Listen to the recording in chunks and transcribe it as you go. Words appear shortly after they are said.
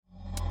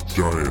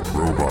Giant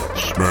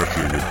robots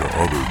smashing into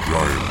other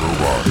giant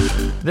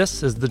robots.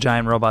 This is the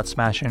Giant Robots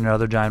Smashing into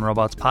Other Giant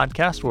Robots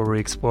podcast, where we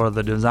explore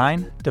the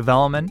design,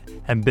 development,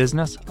 and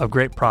business of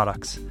great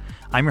products.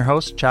 I'm your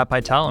host, Chad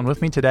Pytel, and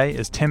with me today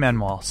is Tim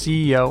Enwall,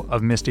 CEO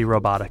of Misty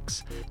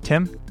Robotics.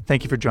 Tim,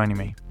 thank you for joining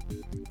me.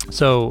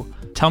 So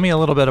tell me a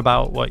little bit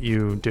about what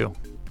you do.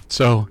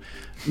 So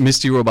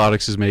Misty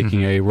Robotics is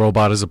making a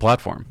robot as a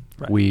platform.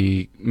 Right.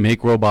 We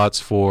make robots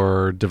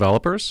for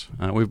developers.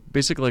 We've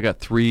basically got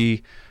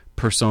three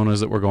personas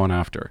that we're going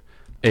after.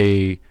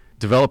 A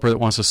developer that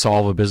wants to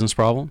solve a business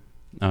problem.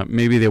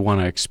 Maybe they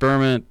want to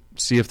experiment,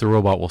 see if the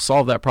robot will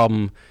solve that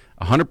problem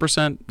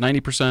 100%,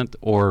 90%,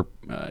 or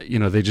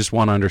they just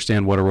want to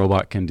understand what a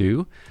robot can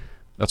do.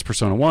 That's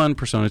persona one.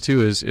 Persona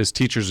two is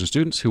teachers and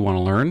students who want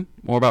to learn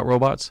more about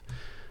robots.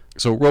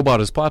 So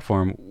robot as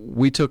platform,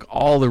 we took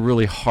all the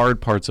really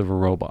hard parts of a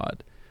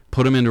robot,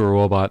 put them into a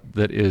robot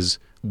that is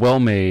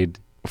well-made,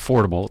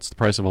 affordable, it's the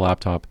price of a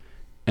laptop,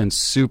 and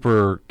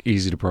super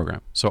easy to program.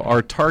 So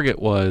our target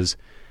was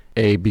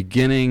a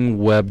beginning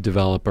web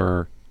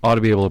developer ought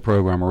to be able to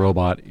program a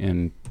robot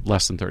in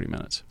less than 30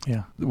 minutes.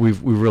 Yeah.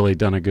 We've really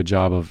done a good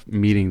job of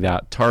meeting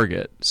that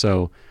target.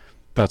 So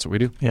that's what we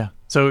do. Yeah.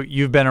 So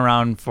you've been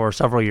around for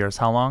several years.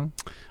 How long?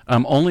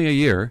 Only a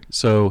year.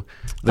 So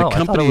the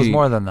company, I thought it was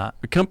more than that.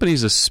 The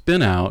company's a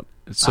spin out.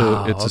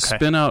 So it's a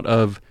spin out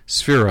of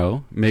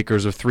Sphero,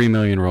 makers of 3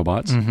 million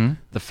robots. Mm-hmm.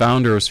 The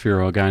founder of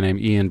Sphero, a guy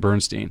named Ian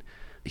Bernstein,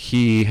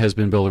 he has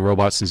been building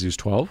robots since he was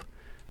 12.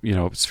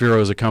 Sphero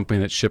is a company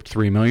that shipped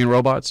 3 million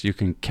robots. You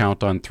can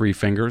count on 3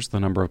 fingers the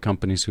number of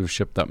companies who have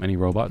shipped that many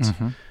robots.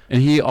 Mm-hmm.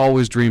 And he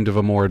always dreamed of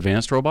a more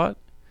advanced robot.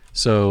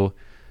 So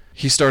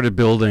he started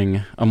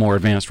building a more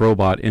advanced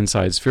robot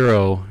inside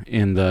Sphero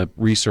in the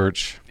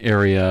research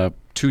area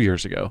 2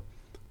 years ago.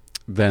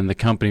 Then the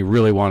company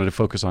really wanted to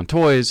focus on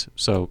toys,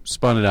 so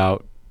spun it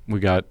out. We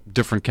got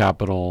different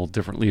capital,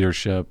 different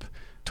leadership,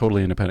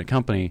 totally independent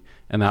company,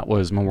 and that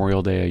was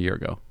Memorial Day a year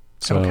ago.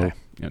 So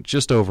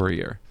just over a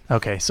year.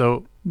 Okay,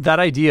 so that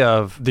idea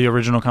of the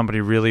original company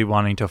really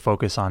wanting to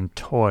focus on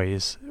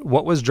toys,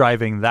 what was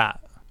driving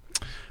that?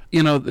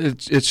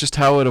 It's just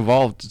how it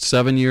evolved.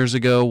 7 years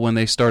ago when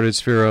they started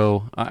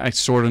Sphero, I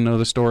sort of know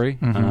the story.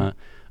 Mm-hmm.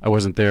 I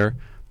wasn't there.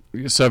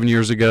 7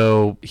 years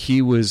ago,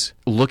 he was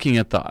looking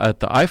at the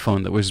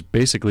iPhone that was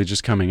basically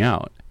just coming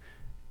out.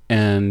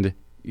 And,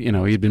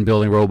 he'd been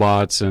building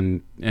robots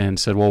and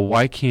said, well,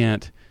 why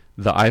can't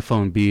the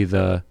iPhone be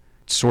the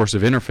source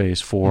of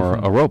interface for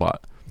a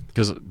robot?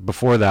 Because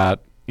before that,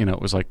 it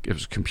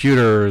was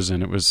computers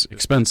and it was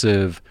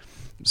expensive.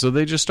 So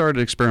they just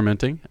started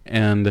experimenting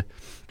and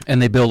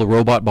they built a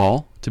robot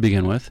ball to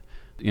begin with.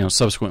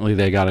 Subsequently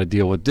they got a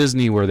deal with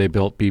Disney where they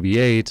built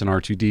BB-8 and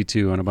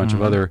R2-D2 and a bunch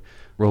of other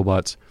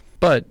robots.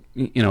 But,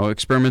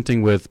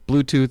 experimenting with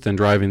Bluetooth and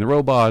driving the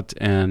robot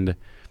and,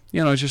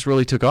 it just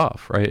really took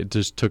off, right? It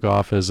just took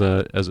off as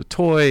a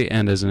toy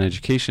and as an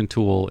education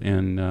tool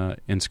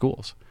in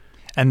schools.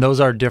 And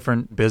those are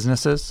different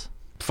businesses?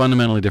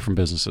 Fundamentally different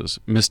businesses.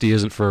 Misty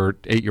isn't for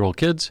 8-year-old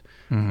kids.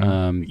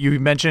 Mm-hmm. You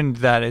mentioned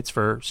that it's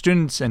for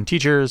students and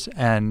teachers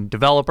and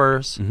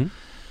developers. Mm-hmm.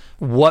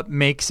 What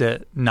makes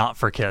it not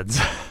for kids?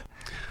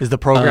 Is the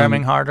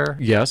programming harder?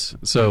 Yes.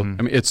 So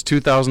it's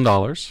 $2,000.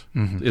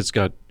 Mm-hmm. It's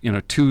got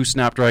 2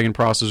 Snapdragon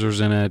processors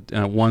in it.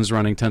 One's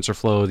running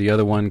TensorFlow. The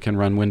other one can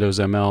run Windows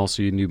ML,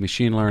 so you can do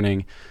machine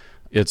learning.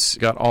 It's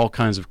got all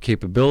kinds of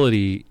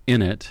capability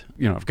in it.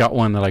 I've got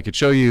one that I could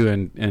show you,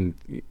 and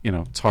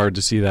it's hard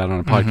to see that on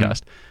a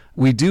podcast.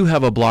 We do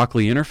have a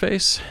Blockly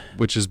interface,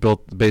 which is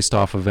built based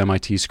off of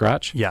MIT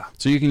Scratch. Yeah.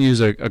 So you can use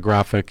a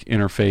graphic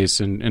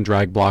interface and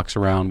drag blocks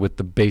around with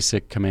the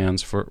basic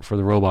commands for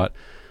the robot.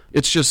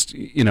 It's just,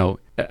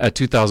 at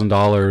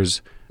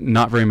 $2,000,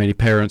 not very many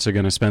parents are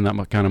going to spend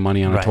that kind of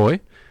money on a toy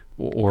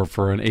or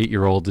for an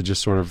 8-year-old to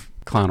just sort of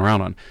clown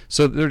around on.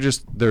 So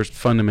there's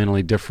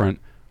fundamentally different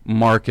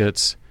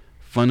markets,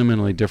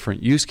 fundamentally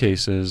different use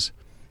cases.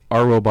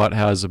 Our robot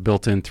has a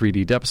built-in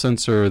 3D depth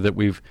sensor that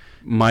we've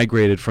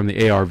migrated from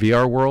the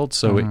AR/VR world,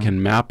 so it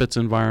can map its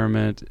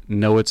environment,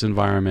 know its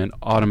environment,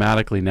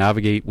 automatically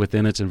navigate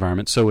within its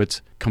environment, so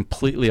it's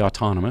completely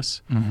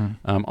autonomous.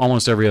 Mm-hmm.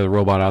 Almost every other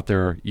robot out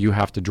there, you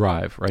have to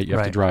drive, right? You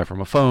have to drive from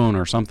a phone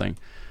or something.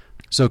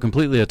 So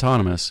completely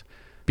autonomous.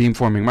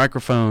 Beamforming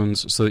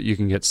microphones so that you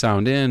can get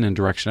sound in and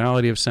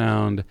directionality of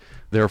sound,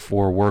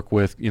 therefore work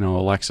with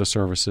Alexa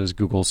services,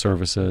 Google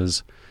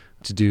services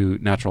to do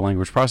natural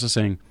language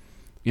processing.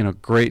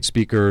 Great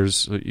speakers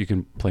so you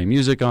can play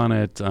music on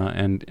it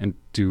and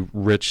do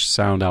rich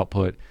sound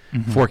output.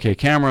 4K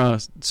camera,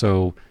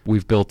 so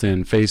we've built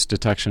in face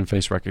detection,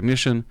 face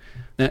recognition,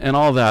 and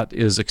all of that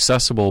is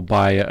accessible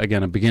by,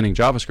 again, a beginning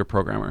JavaScript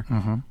programmer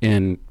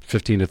in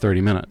 15 to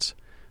 30 minutes.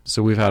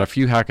 So we've had a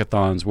few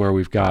hackathons where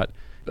we've got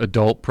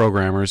adult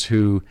programmers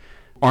who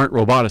aren't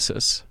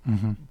roboticists,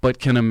 but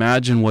can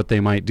imagine what they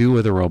might do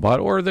with a robot,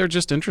 or they're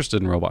just interested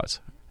in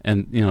robots.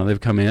 And,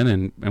 they've come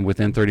in and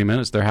within 30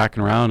 minutes they're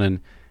hacking around and,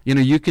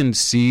 you can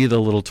see the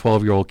little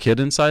 12-year-old kid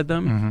inside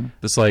them.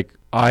 It's like,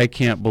 I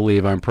can't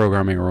believe I'm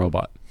programming a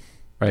robot.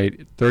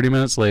 right? 30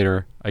 minutes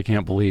later, I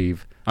can't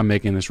believe I'm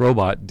making this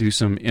robot do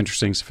some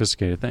interesting,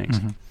 sophisticated things.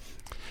 Mm-hmm.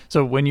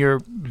 So when you're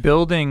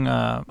building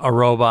a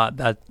robot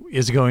that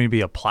is going to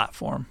be a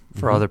platform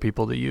for Mm-hmm. other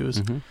people to use,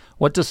 Mm-hmm.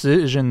 what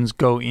decisions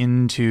go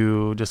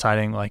into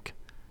deciding like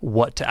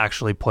what to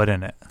actually put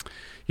in it?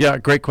 Yeah,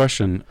 great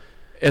question.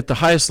 At the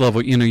highest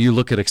level, you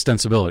look at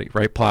extensibility,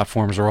 right?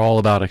 Platforms are all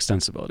about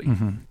extensibility.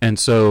 Mm-hmm. And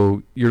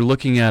so you're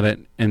looking at it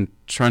and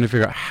trying to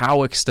figure out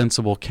how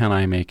extensible can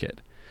I make it?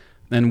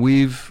 And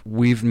we've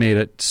made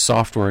it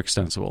software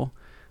extensible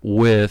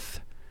with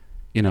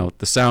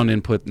the sound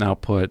input and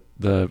output,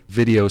 the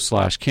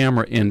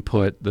video/camera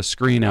input, the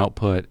screen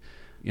output,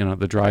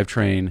 the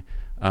drivetrain.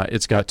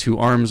 It's got 2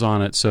 arms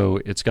on it, so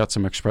it's got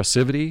some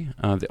expressivity.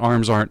 The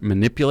arms aren't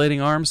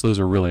manipulating arms. Those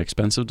are really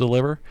expensive to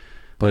deliver,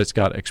 but it's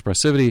got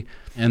expressivity.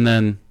 And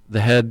then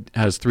the head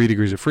has 3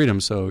 degrees of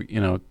freedom, so,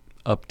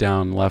 up,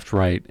 down, left,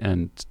 right,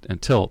 and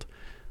tilt.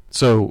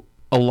 So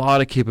a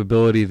lot of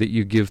capability that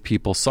you give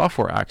people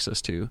software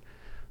access to.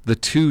 The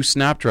 2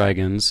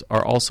 Snapdragons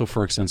are also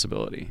for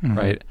extensibility, Mm-hmm.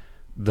 right?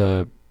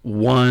 The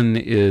one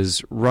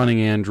is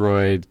running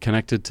Android,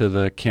 connected to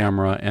the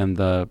camera and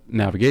the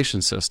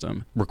navigation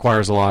system,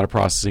 requires a lot of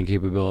processing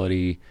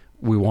capability.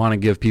 We want to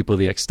give people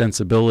the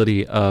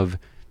extensibility of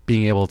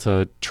being able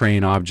to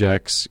train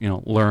objects,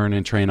 learn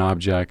and train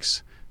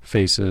objects,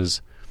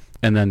 faces.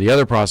 And then the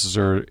other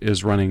processor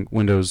is running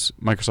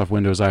Microsoft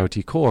Windows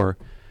IoT Core,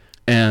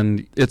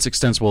 and it's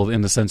extensible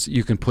in the sense that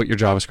you can put your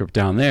JavaScript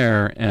down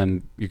there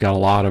and you've got a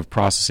lot of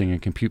processing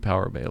and compute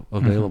power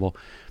available. Mm-hmm.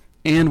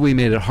 And we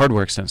made it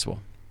hardware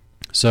extensible.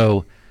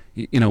 So,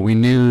 we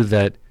knew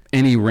that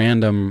any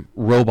random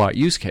robot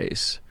use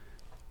case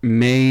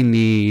may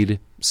need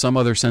some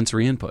other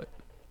sensory input,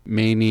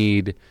 may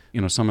need,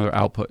 some other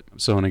output.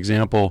 So an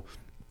example,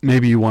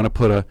 maybe you want to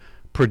put a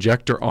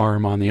projector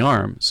arm on the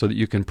arm so that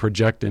you can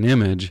project an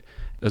image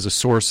as a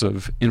source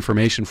of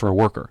information for a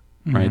worker,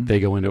 mm-hmm. right?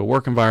 They go into a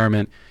work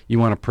environment, you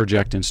want to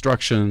project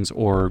instructions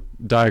or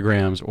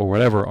diagrams or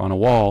whatever on a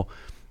wall.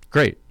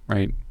 Great.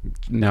 Right?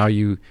 Now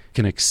you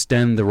can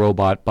extend the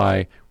robot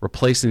by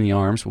replacing the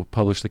arms. We'll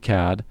publish the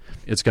CAD.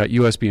 It's got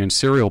USB and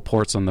serial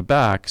ports on the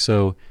back,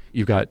 so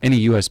you've got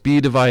any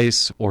USB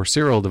device or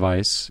serial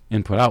device,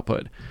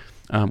 input-output.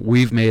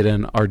 We've made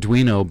an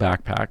Arduino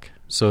backpack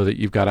so that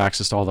you've got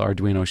access to all the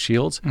Arduino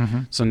shields. Mm-hmm.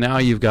 So now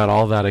you've got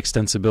all that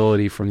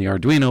extensibility from the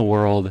Arduino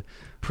world.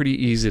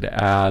 Pretty easy to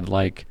add,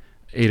 like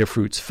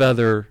Adafruit's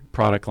Feather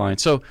product line.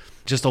 So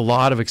just a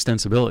lot of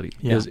extensibility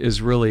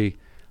is really,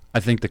 I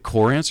think, the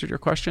core answer to your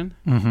question.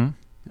 Mm-hmm.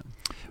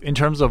 In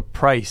terms of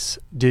price,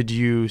 did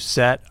you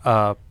set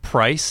a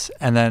price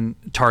and then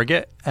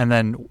target and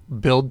then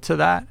build to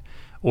that?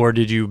 Or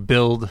did you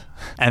build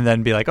and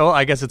then be like, oh,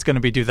 I guess it's going to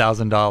be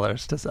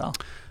 $2,000 to sell?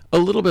 A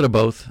little bit of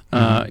both.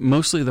 Mm-hmm.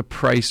 Mostly the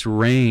price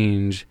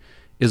range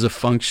is a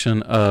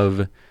function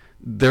of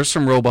there's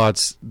some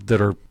robots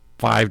that are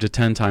 5 to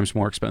 10 times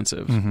more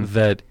expensive mm-hmm.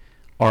 that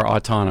are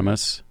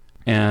autonomous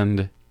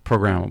and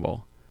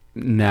programmable.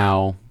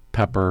 Now,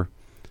 Pepper,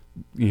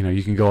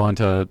 you can go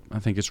onto, I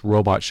think it's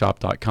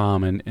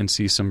robotshop.com and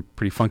see some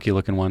pretty funky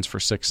looking ones for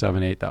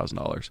 $6,000,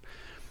 $7,000,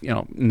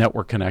 $8,000.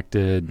 Network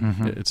connected,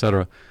 mm-hmm. et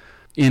cetera.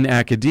 In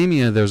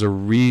academia, there's a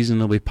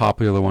reasonably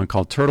popular one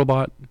called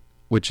Turtlebot,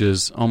 which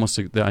is almost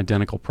the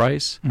identical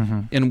price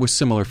mm-hmm. and with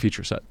similar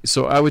feature set.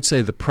 So I would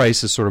say the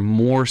price is sort of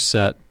more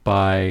set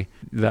by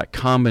that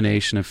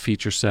combination of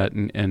feature set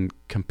and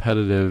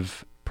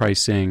competitive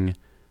pricing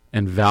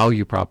and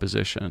value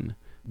proposition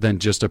than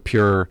just a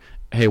pure,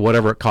 hey,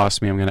 whatever it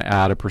costs me, I'm going to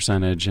add a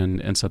percentage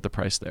and set the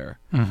price there.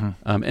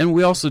 Mm-hmm. And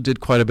we also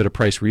did quite a bit of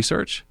price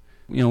research.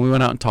 We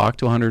went out and talked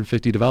to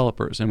 150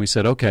 developers, and we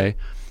said, okay,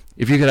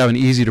 if you could have an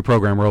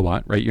easy-to-program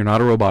robot, right? You're not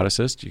a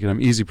roboticist. You can have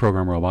an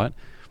easy-program robot.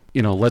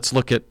 Let's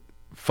look at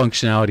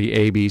functionality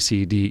A, B,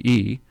 C, D,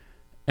 E,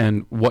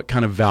 and what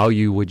kind of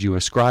value would you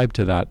ascribe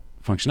to that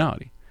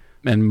functionality?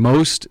 And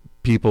most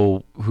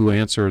people who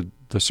answered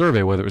the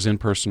survey, whether it was in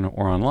person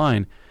or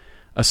online,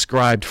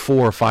 ascribed $4,000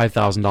 or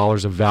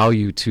 $5,000 of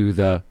value to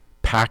the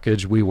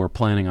package we were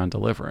planning on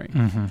delivering.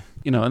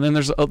 Mm-hmm. And then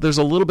there's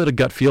a little bit of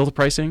gut feel to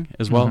pricing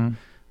as well, mm-hmm.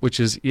 which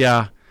is,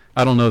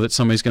 I don't know that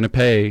somebody's going to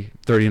pay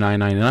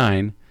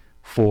 $39.99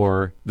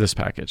 for this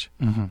package.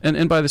 Mm-hmm.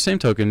 And by the same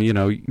token,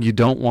 you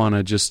don't want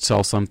to just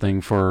sell something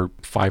for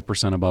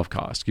 5% above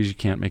cost because you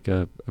can't make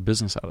a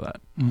business out of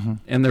that. Mm-hmm.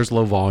 And there's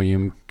low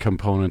volume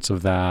components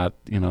of that,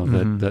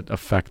 mm-hmm. that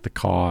affect the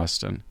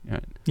cost. And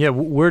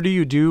where do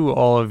you do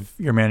all of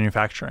your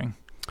manufacturing?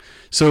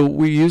 So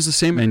we use the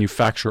same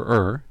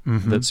manufacturer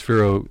mm-hmm. that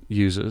Sphero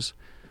uses.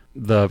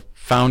 The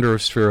founder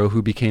of Sphero,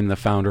 who became the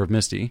founder of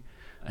Misty,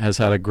 has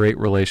had a great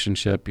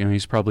relationship.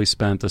 He's probably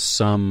spent a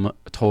sum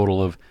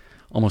total of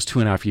almost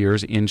 2.5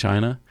 years in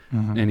China,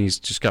 mm-hmm. and he's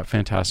just got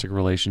fantastic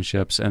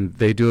relationships, and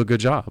they do a good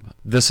job.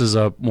 This is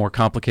a more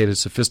complicated,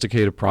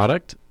 sophisticated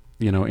product,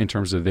 in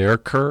terms of their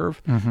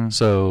curve. Mm-hmm.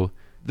 So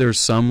there's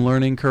some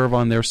learning curve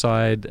on their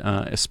side,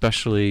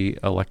 especially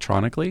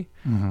electronically.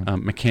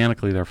 Mm-hmm.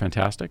 Mechanically, they're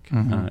fantastic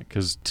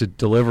because to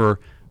deliver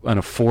an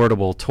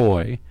affordable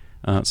toy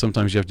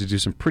Sometimes you have to do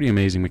some pretty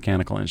amazing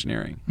mechanical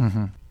engineering.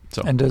 Mm-hmm.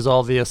 So, and does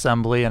all the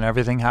assembly and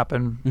everything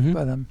happen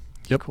by them?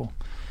 Yep. Cool.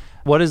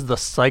 What is the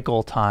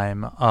cycle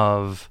time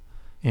of,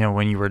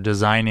 when you were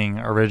designing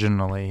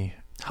originally?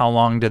 How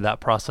long did that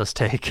process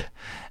take?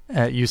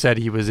 You said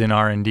he was in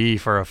R&D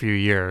for a few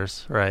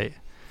years, right?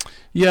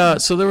 Yeah,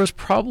 so there was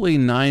probably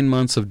 9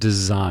 months of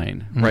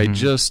design, right?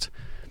 Just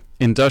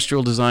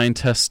industrial design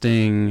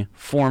testing,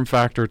 form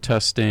factor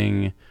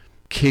testing,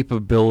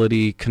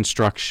 capability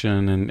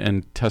construction,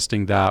 and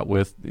testing that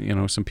with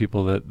some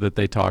people that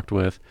they talked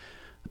with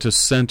to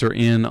center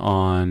in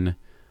on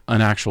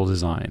an actual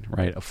design,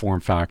 right? A form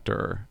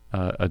factor,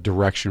 a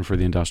direction for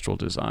the industrial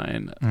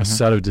design, a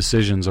set of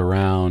decisions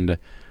around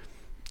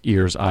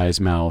ears, eyes,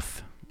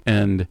 mouth,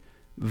 and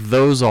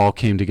those all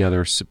came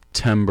together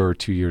September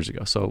 2 years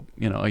ago. So,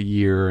 a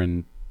year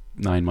and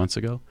 9 months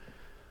ago.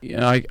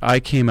 I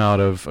came out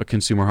of a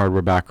consumer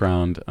hardware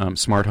background,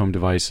 smart home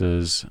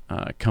devices.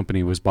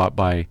 Company was bought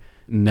by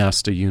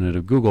Nest, a unit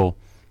of Google.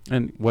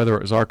 And whether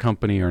it was our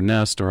company or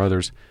Nest or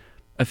others,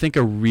 I think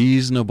a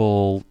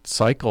reasonable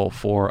cycle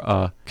for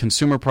a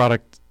consumer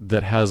product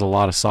that has a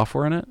lot of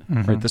software in it,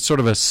 right? That's sort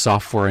of a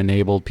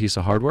software-enabled piece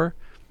of hardware.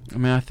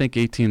 I think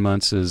 18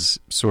 months is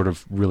sort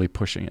of really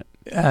pushing it.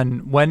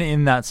 And when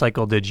in that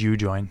cycle did you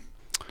join?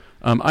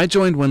 I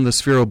joined when the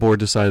Sphero board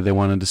decided they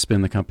wanted to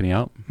spin the company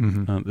out.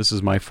 This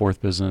is my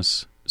fourth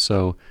business.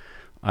 So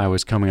I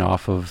was coming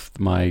off of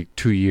my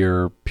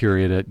 2-year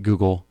period at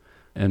Google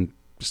and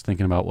just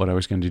thinking about what I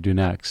was going to do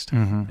next.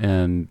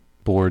 And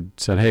board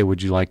said, hey,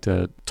 would you like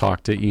to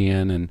talk to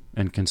Ian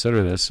and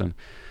consider this? And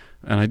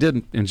I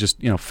did, and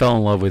just fell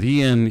in love with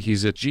Ian.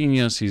 He's a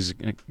genius. He's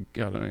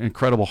got an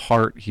incredible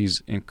heart.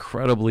 He's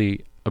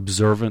incredibly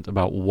observant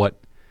about what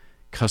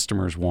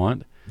customers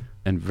want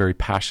and very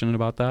passionate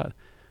about that,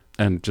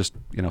 and just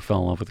fell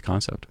in love with the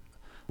concept.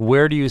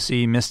 Where do you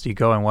see Misty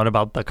going? What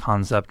about the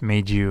concept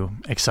made you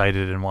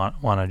excited and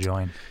want to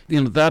join?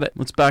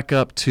 Let's back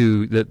up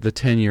to the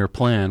 10-year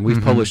plan.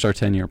 We've published our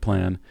 10-year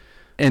plan,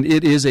 and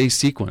it is a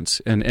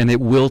sequence, and it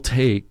will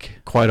take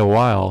quite a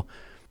while.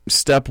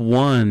 Step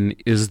one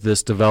is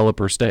this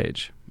developer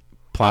stage,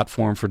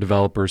 platform for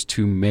developers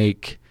to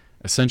make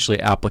essentially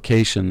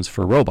applications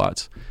for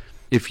robots.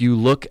 If you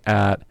look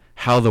at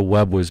how the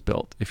web was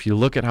built, if you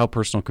look at how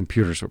personal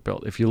computers were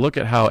built, if you look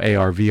at how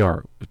AR,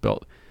 VR was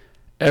built,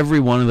 every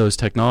one of those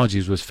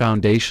technologies was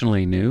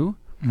foundationally new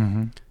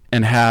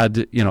and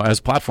had, as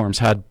platforms,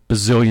 had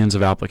bazillions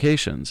of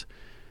applications.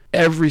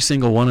 Every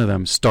single one of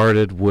them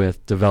started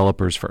with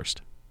developers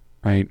first,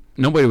 right?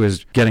 Nobody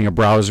was getting a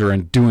browser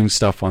and doing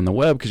stuff on the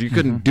web because you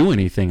couldn't do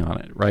anything on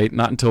it, right?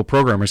 Not until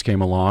programmers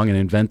came along and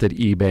invented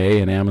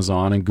eBay and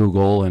Amazon and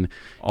Google and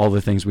all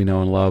the things we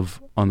know and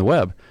love on the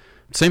web.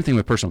 Same thing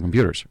with personal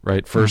computers,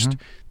 right? First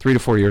 3 to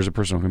 4 years of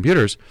personal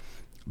computers,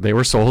 they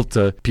were sold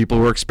to people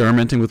who were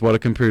experimenting with what a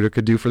computer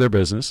could do for their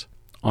business,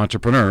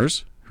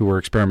 entrepreneurs who were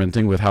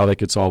experimenting with how they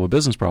could solve a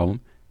business problem,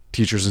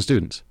 teachers and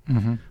students.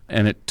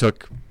 And it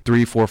took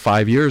 3, 4,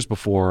 5 years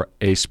before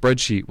a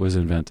spreadsheet was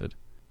invented,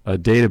 a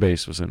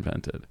database was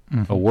invented,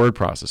 a word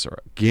processor,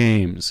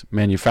 games,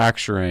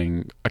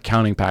 manufacturing,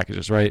 accounting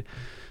packages, right?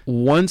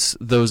 Once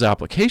those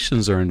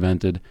applications are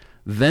invented,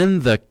 then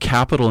the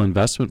capital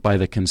investment by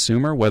the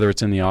consumer, whether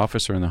it's in the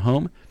office or in the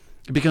home,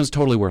 it becomes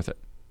totally worth it,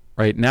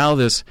 right? Now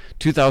this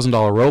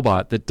 $2,000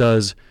 robot that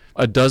does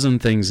a dozen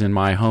things in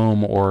my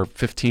home or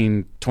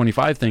 15,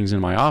 25 things in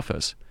my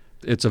office,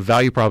 it's a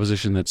value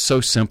proposition that's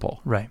so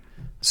simple. Right.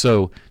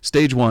 So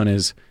stage one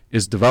is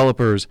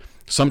developers.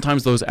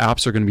 Sometimes those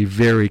apps are going to be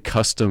very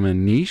custom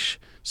and niche.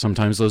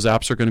 Sometimes those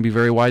apps are going to be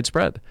very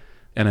widespread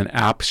and an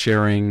app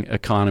sharing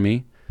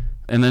economy.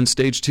 And then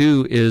stage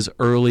two is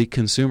early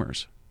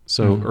consumers.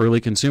 So early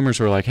consumers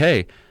who are like,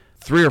 hey,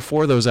 3 or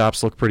 4 of those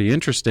apps look pretty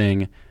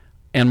interesting,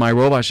 and my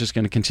robot's just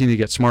going to continue to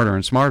get smarter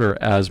and smarter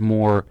as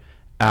more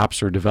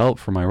apps are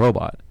developed for my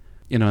robot.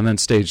 And then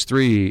stage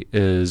 3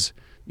 is,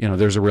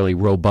 there's a really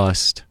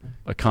robust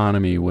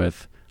economy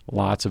with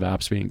lots of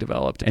apps being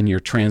developed, and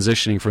you're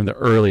transitioning from the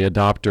early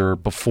adopter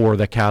before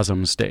the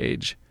chasm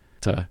stage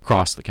to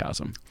cross the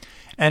chasm.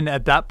 And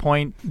at that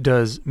point,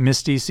 does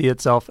Misty see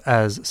itself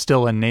as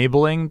still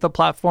enabling the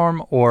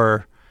platform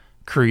or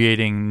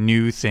creating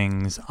new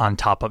things on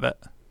top of it?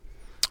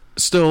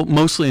 Still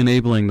mostly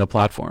enabling the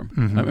platform.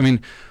 I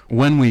mean,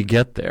 when we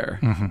get there,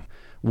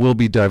 we'll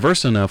be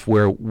diverse enough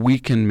where we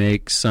can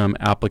make some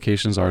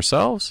applications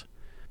ourselves,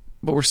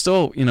 but we're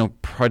still,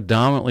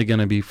 predominantly going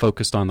to be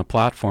focused on the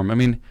platform. I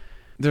mean,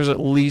 there's at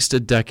least a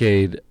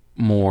decade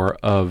more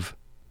of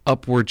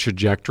upward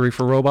trajectory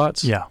for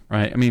robots. Yeah.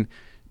 Right? I mean,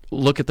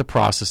 look at the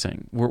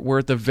processing. We're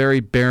at the very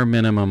bare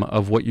minimum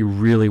of what you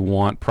really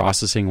want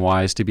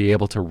processing-wise to be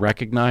able to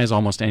recognize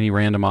almost any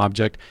random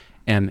object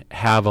and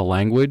have a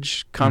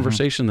language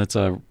conversation that's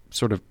a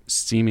sort of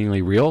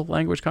seemingly real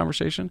language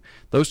conversation.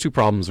 Those two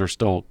problems are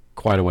still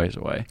quite a ways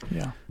away.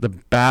 Yeah. The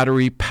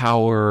battery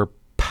power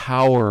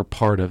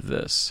part of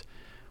this,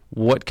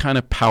 what kind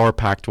of power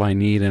pack do I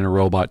need in a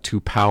robot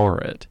to power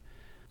it?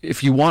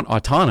 If you want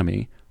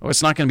autonomy,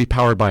 it's not going to be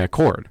powered by a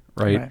cord,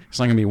 right? It's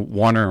not going to be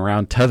wandering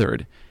around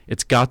tethered.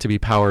 It's got to be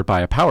powered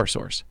by a power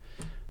source.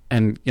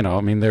 And,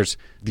 there's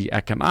the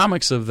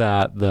economics of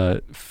that,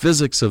 the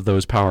physics of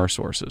those power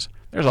sources.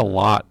 There's a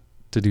lot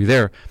to do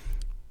there.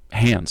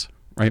 Hands,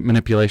 right?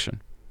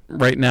 Manipulation.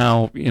 Right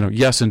now,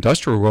 yes,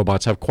 industrial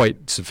robots have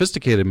quite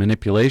sophisticated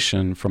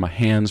manipulation from a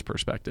hands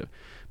perspective,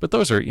 but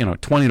those are, $20,000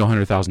 to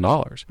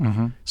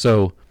 $100,000.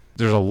 So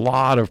there's a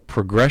lot of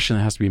progression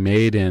that has to be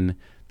made in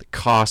the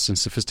cost and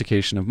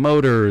sophistication of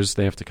motors.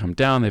 They have to come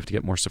down. They have to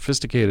get more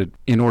sophisticated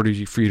in order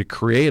for you to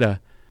create a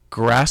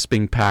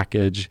grasping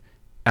package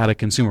at a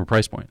consumer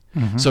price point.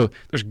 So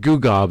there's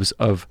gobs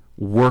of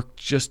work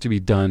just to be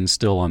done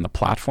still on the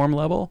platform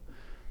level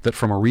that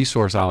from a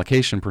resource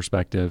allocation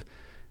perspective,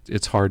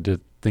 it's hard to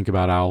think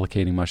about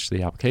allocating much to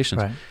the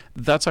applications. Right.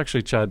 That's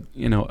actually, Chad,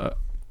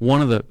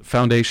 one of the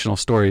foundational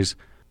stories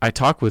I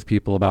talk with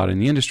people about in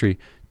the industry.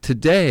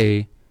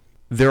 Today,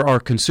 there are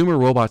consumer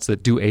robots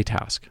that do a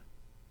task: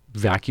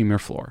 vacuum your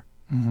floor,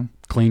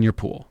 clean your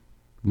pool,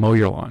 mow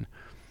your lawn.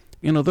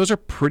 Those are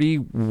pretty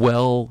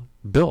well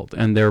built,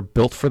 and they're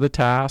built for the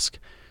task.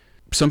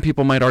 Some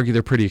people might argue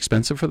they're pretty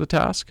expensive for the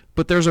task,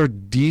 but there's a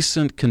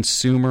decent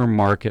consumer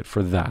market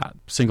for that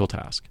single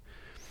task.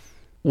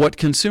 What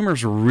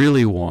consumers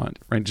really want,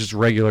 right, just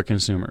regular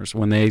consumers,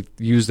 when they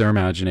use their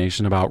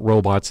imagination about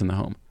robots in the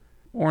home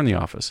or in the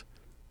office,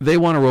 they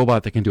want a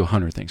robot that can do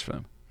 100 things for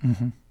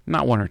them,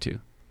 not one or two.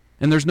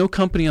 And there's no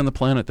company on the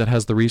planet that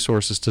has the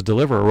resources to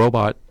deliver a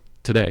robot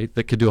today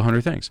that could do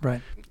 100 things.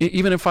 Right.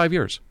 Even in 5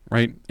 years,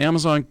 right?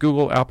 Amazon,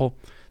 Google, Apple,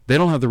 they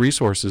don't have the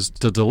resources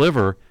to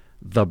deliver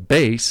the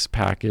base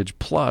package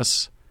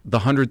plus the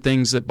 100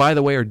 things that, by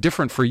the way, are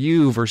different for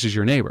you versus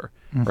your neighbor,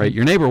 right?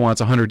 Your neighbor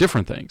wants 100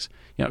 different things.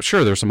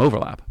 Sure, there's some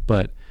overlap,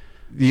 but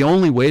the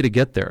only way to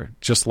get there,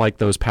 just like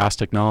those past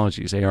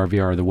technologies, AR,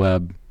 VR, the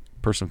web,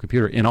 personal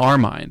computer, in our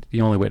mind,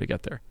 the only way to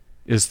get there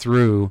is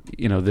through,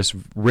 this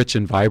rich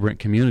and vibrant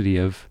community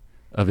of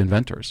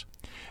inventors.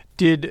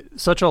 Did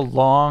such a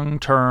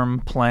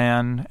long-term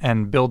plan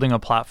and building a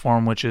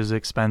platform which is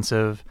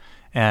expensive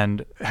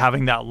and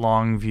having that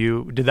long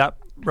view, did that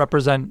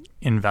represent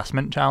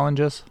investment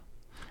challenges?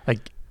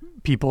 Like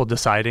people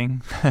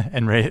deciding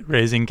and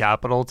raising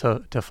capital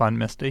to fund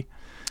Misty?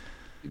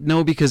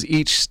 No, because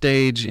each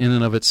stage in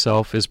and of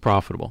itself is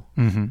profitable.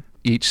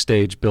 Each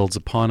stage builds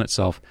upon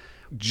itself.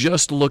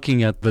 Just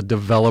looking at the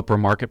developer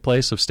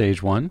marketplace of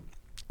stage one,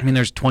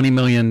 there's 20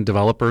 million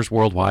developers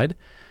worldwide,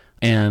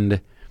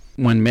 and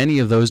when many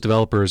of those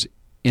developers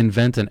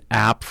invent an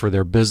app for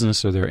their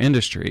business or their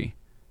industry,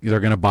 they're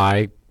going to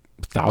buy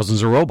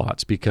thousands of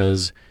robots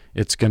because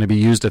it's going to be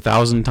used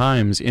 1,000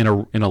 times in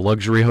a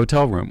luxury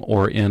hotel room,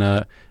 or in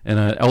an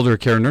elder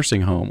care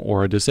nursing home,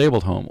 or a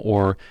disabled home,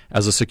 or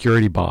as a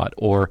security bot,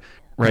 or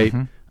right.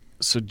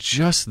 So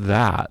just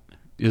that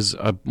is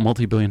a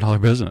multi-billion-dollar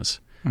business.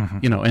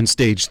 And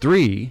stage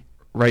three,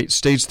 right?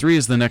 Stage three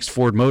is the next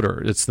Ford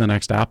Motor. It's the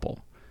next Apple.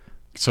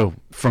 So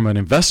from an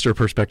investor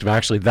perspective,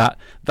 actually that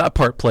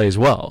part plays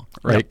well,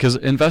 right? Because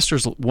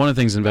one of the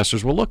things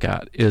investors will look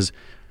at is,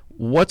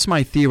 what's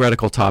my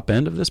theoretical top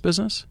end of this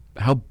business?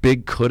 How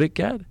big could it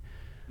get?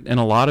 And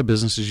a lot of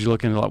businesses, you're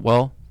looking at,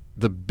 well,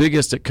 the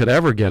biggest it could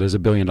ever get is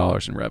 $1 billion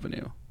in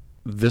revenue.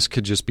 This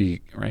could just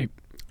be, right,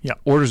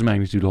 orders of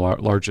magnitude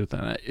larger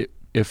than that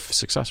if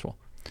successful.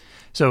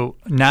 So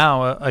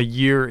now, a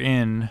year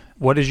in,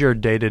 what does your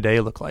day-to-day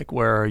look like?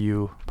 Where are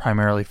you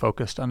primarily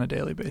focused on a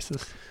daily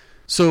basis?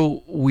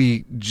 So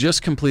we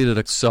just completed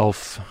a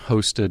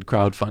self-hosted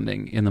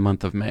crowdfunding in the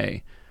month of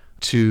May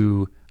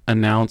to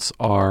announce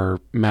our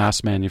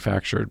mass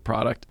manufactured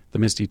product, the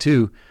Misty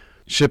 2,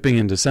 shipping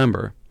in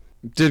December.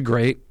 Did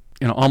great,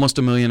 almost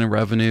 $1 million in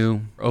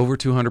revenue, over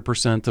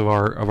 200%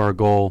 of our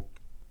goal,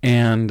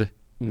 and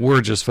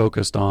we're just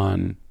focused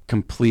on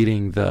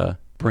completing the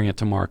bring it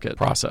to market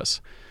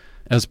process.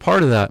 As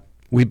part of that,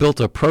 we built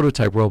a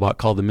prototype robot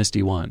called the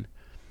Misty 1.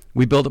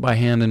 We built it by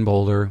hand in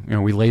Boulder.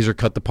 We laser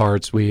cut the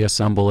parts, we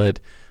assemble it.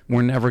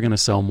 We're never going to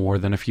sell more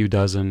than a few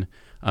dozen.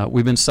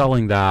 We've been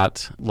selling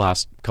that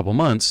last couple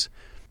months,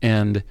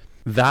 and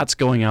that's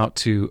going out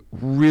to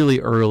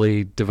really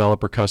early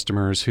developer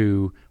customers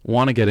who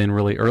want to get in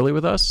really early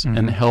with us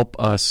and help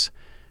us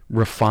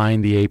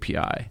refine the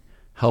API,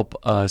 help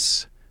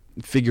us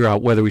figure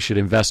out whether we should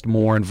invest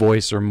more in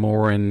voice or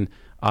more in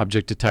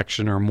object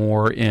detection or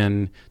more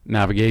in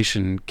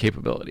navigation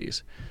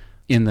capabilities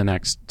in the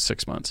next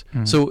 6 months.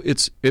 So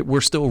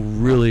we're still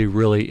really,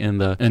 really in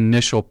the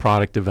initial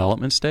product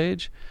development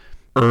stage.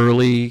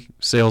 Early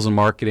sales and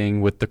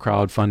marketing with the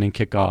crowdfunding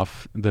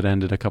kickoff that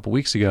ended a couple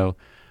weeks ago,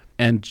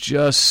 and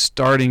just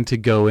starting to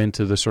go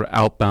into the sort of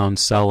outbound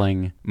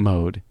selling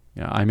mode.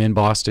 I'm in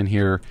Boston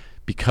here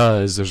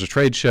because there's a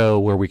trade show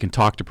where we can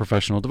talk to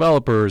professional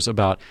developers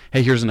about,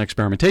 hey, here's an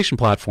experimentation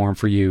platform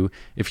for you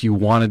if you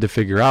wanted to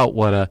figure out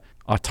what a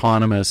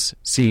autonomous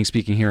seeing,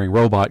 speaking, hearing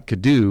robot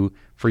could do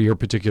for your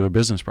particular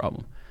business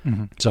problem.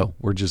 So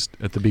we're just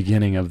at the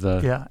beginning of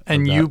the... Yeah,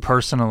 and you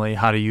personally,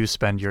 how do you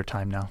spend your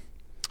time now?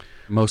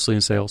 Mostly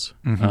in sales.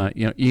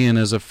 Ian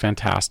is a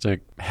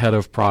fantastic head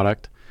of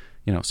product.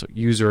 So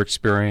user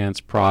experience,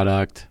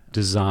 product,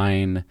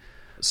 design.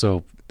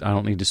 So I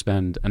don't need to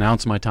spend an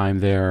ounce of my time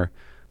there.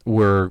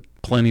 We're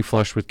plenty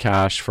flush with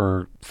cash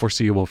for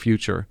foreseeable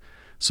future.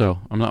 So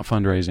I'm not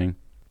fundraising.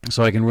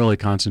 So I can really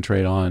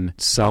concentrate on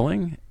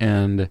selling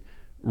and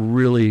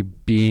really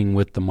being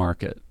with the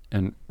market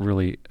and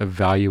really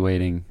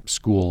evaluating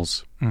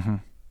schools,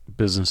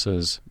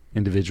 businesses,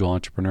 individual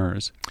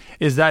entrepreneurs.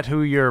 Is that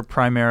who you're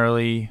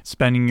primarily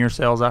spending your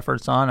sales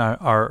efforts on?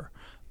 Are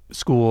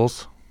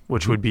schools,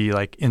 which would be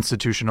like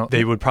institutional?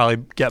 They would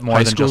probably get more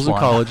High than schools just and one.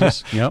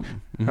 colleges. Yep.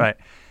 Right.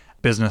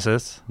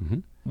 Businesses.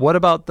 What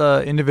about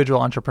the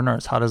individual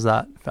entrepreneurs? How does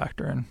that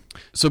factor in?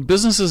 So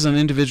businesses and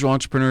individual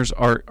entrepreneurs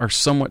are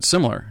somewhat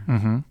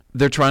similar.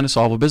 They're trying to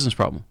solve a business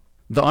problem.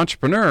 The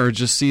entrepreneur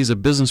just sees a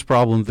business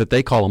problem that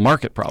they call a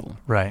market problem.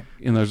 Right.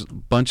 And there's a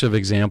bunch of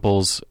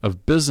examples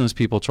of business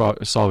people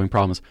solving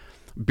problems.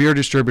 Beer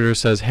distributor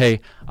says,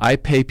 hey, I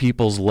pay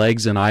people's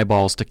legs and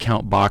eyeballs to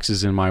count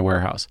boxes in my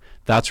warehouse.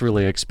 That's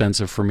really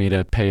expensive for me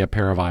to pay a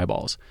pair of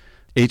eyeballs.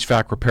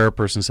 HVAC repair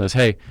person says,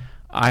 hey,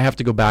 I have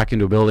to go back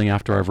into a building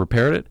after I've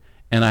repaired it,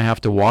 and I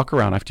have to walk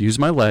around. I have to use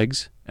my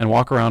legs and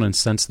walk around and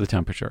sense the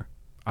temperature.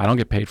 I don't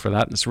get paid for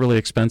that. It's really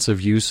expensive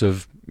use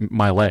of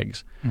my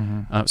legs.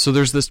 So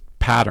there's this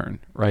pattern,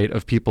 right,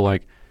 of people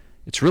like,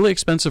 it's really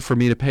expensive for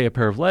me to pay a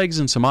pair of legs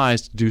and some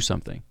eyes to do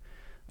something.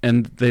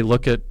 And they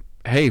look at,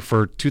 hey,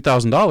 for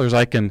 $2,000,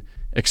 I can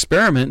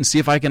experiment and see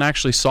if I can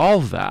actually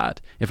solve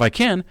that. If I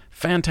can,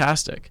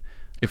 fantastic.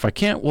 If I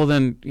can't, well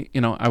then,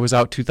 I was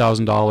out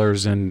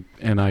 $2,000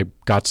 and I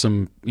got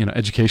some,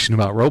 education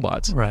about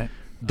robots. Right.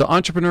 The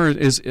entrepreneur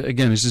is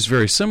just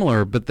very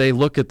similar, but they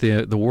look at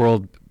the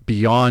world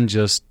beyond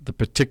just the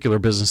particular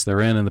business they're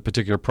in and the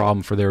particular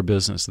problem for their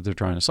business that they're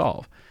trying to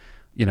solve.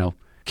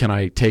 Can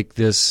I take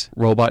this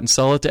robot and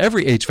sell it to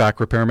every HVAC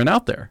repairman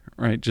out there,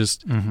 right?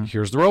 Just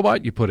here's the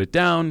robot, you put it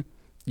down,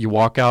 you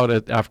walk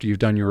out after you've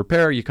done your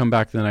repair, you come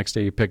back the next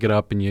day, you pick it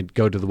up, and you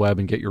go to the web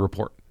and get your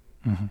report,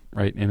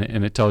 right?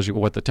 And it tells you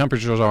what the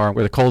temperatures are,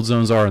 where the cold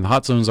zones are and the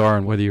hot zones are,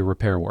 and whether your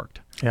repair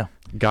worked. Yeah.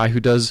 Guy who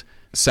does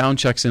sound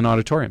checks in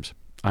auditoriums.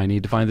 I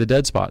need to find the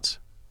dead spots.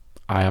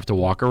 I have to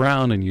walk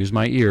around and use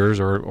my ears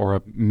or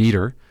a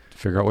meter to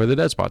figure out where the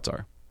dead spots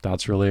are.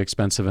 That's really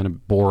expensive and a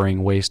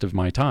boring waste of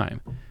my time.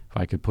 If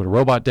I could put a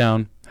robot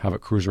down, have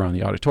it cruise around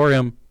the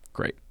auditorium,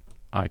 great.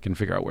 I can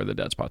figure out where the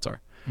dead spots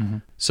are.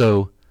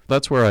 So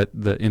that's where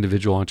the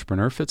individual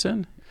entrepreneur fits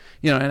in.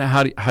 And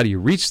how do you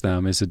reach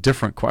them is a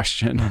different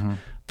question.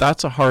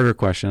 That's a harder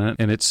question,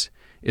 and it's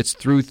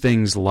through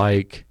things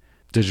like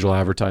digital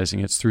advertising.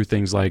 It's through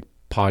things like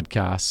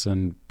podcasts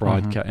and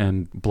broadcast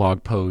and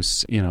blog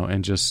posts,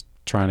 and just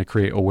trying to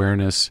create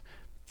awareness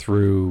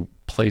through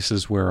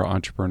places where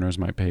entrepreneurs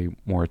might pay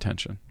more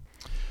attention.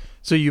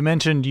 So you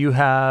mentioned you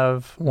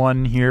have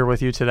one here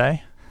with you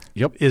today.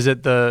 Yep. Is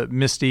it the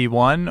Misty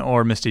 1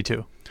 or Misty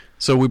 2?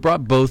 So we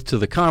brought both to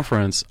the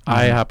conference.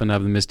 I happen to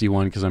have the Misty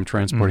 1 because I'm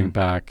transporting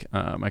back.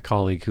 My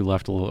colleague who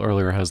left a little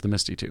earlier has the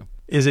Misty 2.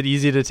 Is it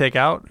easy to take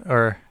out,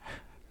 or?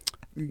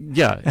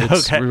 Yeah,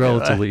 it's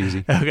relatively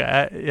easy.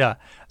 Okay, yeah.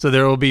 So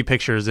there will be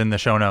pictures in the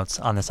show notes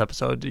on this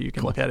episode. You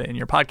can look at it in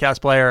your podcast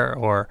player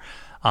or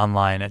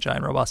online at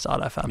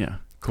giantrobots.fm. Yeah,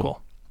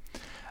 cool.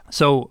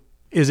 So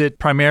is it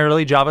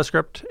primarily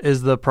JavaScript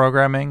is the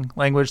programming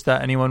language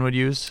that anyone would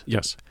use?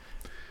 Yes.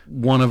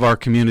 One of our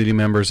community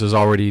members has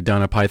already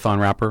done a Python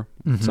wrapper,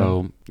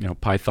 so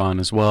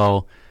Python as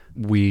well.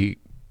 We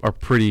are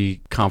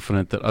pretty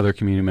confident that other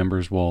community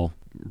members will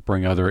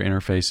bring other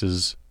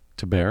interfaces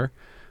to bear.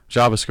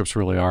 JavaScript's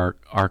really our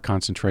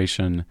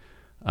concentration.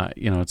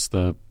 It's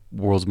the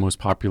world's most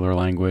popular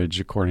language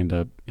according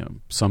to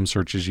some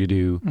searches you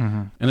do,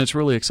 and it's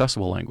really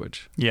accessible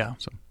language. Yeah.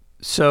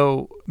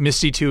 So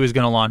Misty 2 is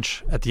going to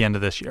launch at the end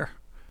of this year.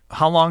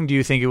 How long do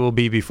you think it will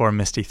be before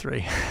Misty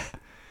 3?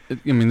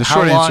 The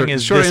short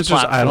answer is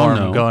I don't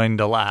know. Going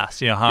to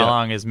last? How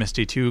long is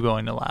Misty 2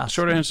 going to last?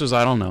 Short answer is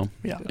I don't know.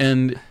 Yeah.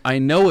 And I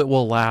know it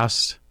will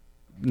last,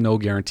 no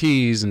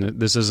guarantees, and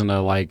this isn't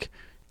a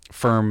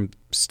firm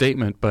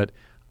statement, but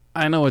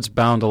I know it's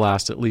bound to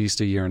last at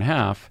least a year and a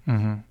half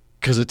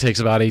because it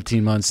takes about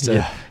 18 months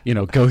to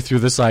go through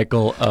the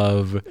cycle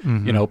of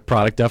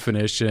product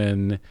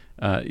definition,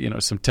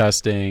 some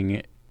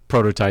testing,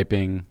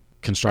 prototyping,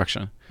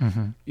 construction.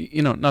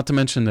 Not to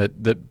mention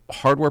that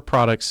hardware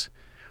products,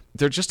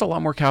 they're just a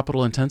lot more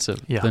capital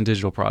intensive than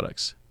digital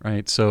products,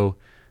 right? So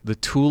the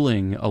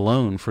tooling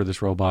alone for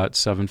this robot,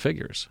 7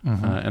 figures,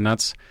 and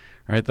that's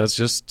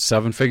just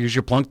 7 figures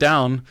you plunk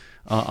down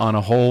on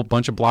a whole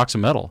bunch of blocks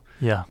of metal.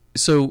 Yeah.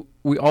 So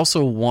we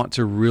also want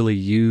to really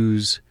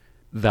use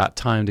that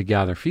time to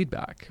gather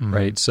feedback,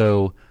 right?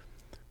 So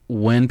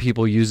when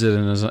people use it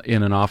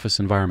in an office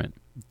environment,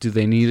 do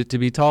they need it to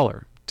be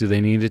taller? Do they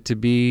need it to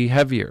be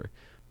heavier?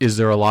 Is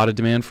there a lot of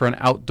demand for an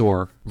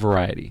outdoor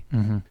variety?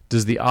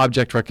 Does the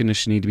object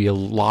recognition need to be a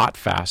lot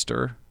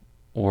faster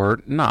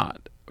or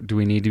not? Do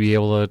we need to be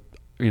able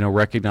to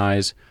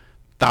recognize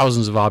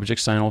thousands of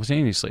objects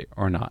simultaneously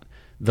or not?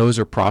 Those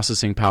are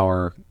processing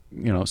power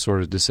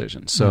sort of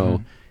decisions.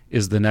 So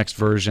Is the next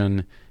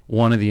version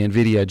one of the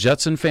NVIDIA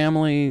Jetson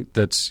family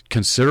that's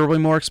considerably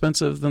more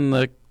expensive than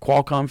the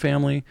Qualcomm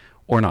family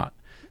or not?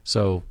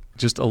 So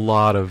just a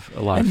lot of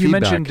and you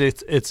feedback. mentioned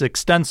it's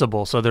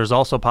extensible, so there's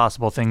also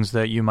possible things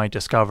that you might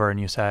discover and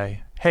you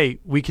say, hey,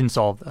 we can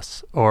solve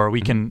this, or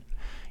we can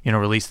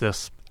release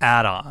this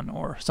add-on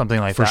or something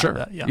like for that.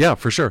 Sure. Yeah,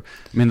 for sure.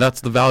 I mean,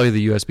 that's the value of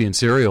the USB and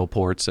serial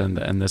ports and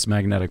this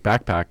magnetic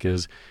backpack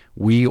is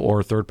we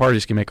or third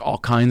parties can make all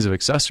kinds of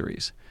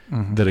accessories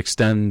that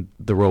extend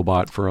the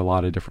robot for a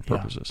lot of different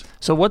purposes.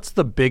 So what's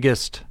the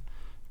biggest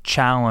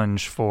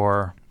challenge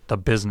for the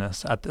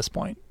business at this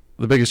point?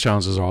 The biggest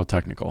challenges are all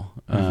technical.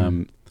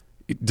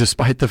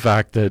 Despite the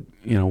fact that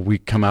we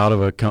come out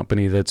of a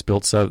company that's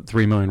built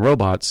 3 million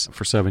robots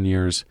for 7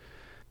 years,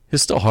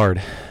 it's still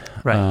hard.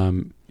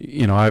 Right.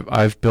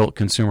 I've built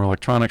consumer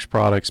electronics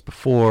products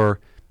before,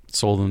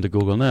 sold them to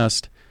Google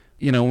Nest.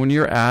 When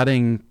you're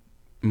adding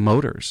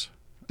motors,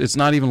 it's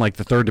not even like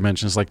the third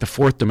dimension; it's like the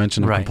fourth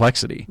dimension of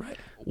complexity,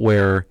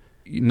 where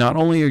not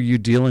only are you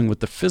dealing with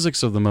the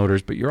physics of the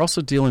motors, but you're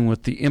also dealing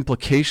with the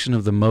implication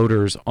of the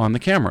motors on the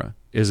camera.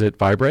 Is it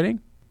vibrating?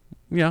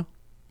 Yeah, a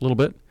little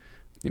bit.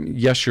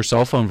 Yes, your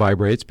cell phone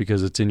vibrates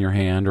because it's in your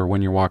hand, or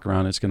when you walk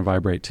around, it's going to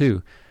vibrate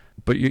too.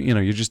 But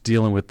you're just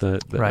dealing with the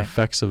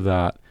effects of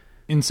that.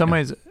 In some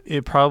ways,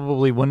 it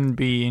probably wouldn't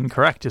be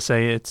incorrect to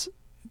say it's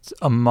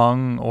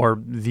among or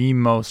the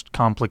most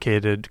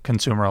complicated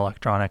consumer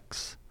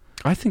electronics.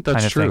 I think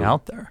that's true. Thing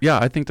out there. Yeah,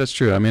 I think that's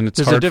true. I mean, it's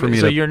hard for me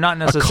to. So you're not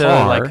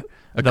necessarily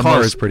a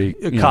car is pretty.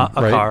 A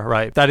car,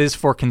 right? That is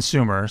for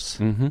consumers,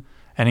 and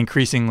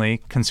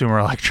increasingly consumer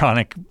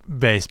electronic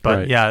based.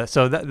 But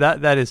so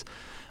that is,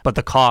 but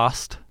the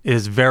cost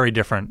is very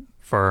different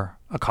for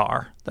a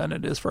car than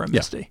it is for a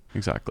Misty. Yeah,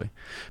 exactly.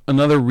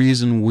 Another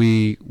reason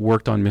we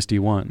worked on Misty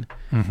 1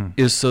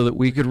 is so that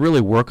we could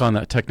really work on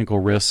that technical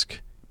risk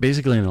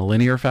basically in a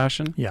linear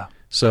fashion. Yeah.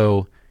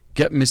 So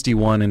get Misty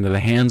 1 into the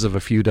hands of a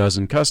few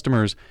dozen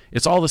customers.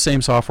 It's all the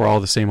same software, all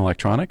the same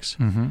electronics.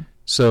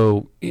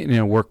 So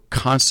we're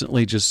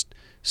constantly just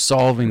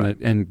solving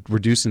and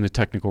reducing the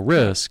technical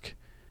risk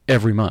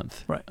every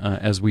month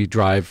as we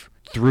drive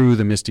through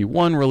the Misty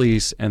 1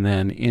 release and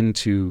then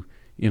into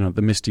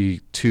the Misty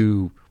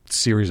 2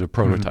 series of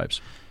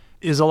prototypes.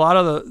 Is a lot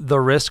of the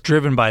risk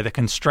driven by the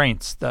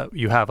constraints that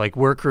you have? Like,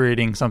 we're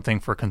creating something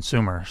for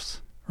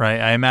consumers, right?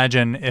 I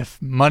imagine if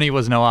money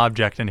was no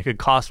object and it could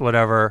cost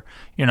whatever,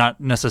 you're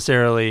not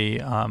necessarily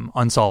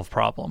unsolved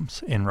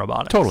problems in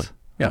robotics. Totally.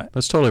 Yeah,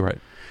 that's totally right.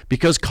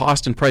 Because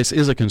cost and price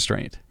is a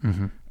constraint.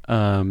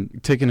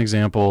 Take an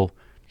example,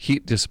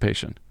 heat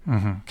dissipation.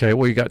 Okay,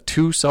 well, you got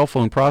 2 cell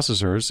phone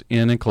processors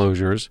in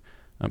enclosures,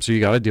 so you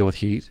got to deal with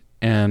heat,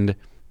 and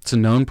it's a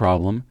known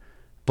problem.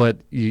 But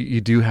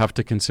you do have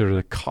to consider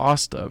the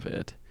cost of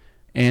it,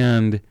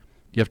 and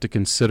you have to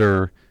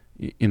consider,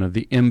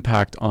 the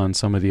impact on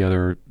some of the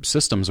other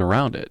systems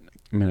around it.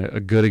 I mean, a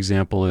good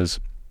example is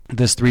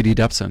this 3D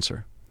depth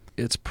sensor.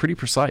 It's pretty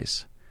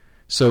precise.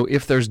 So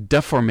if there's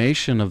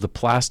deformation of the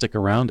plastic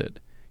around it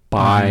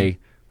by,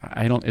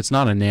 it's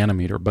not a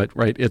nanometer, but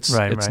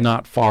it's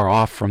not far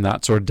off from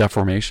that sort of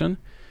deformation.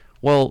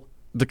 Well,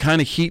 the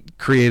kind of heat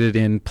created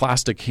in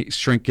plastic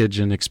shrinkage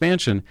and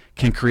expansion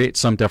can create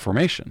some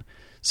deformation.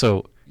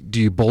 So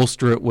do you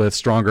bolster it with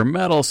stronger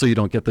metal so you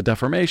don't get the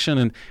deformation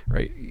and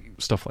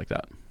stuff like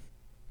that?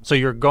 So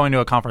you're going to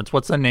a conference.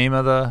 What's the name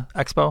of the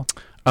expo?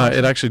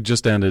 It actually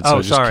just ended, so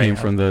it just came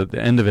from the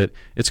end of it.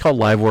 It's called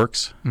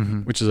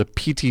LiveWorks, which is a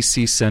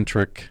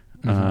PTC-centric,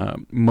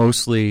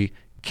 mostly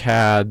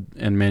CAD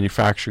and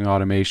manufacturing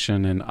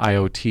automation and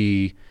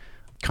IoT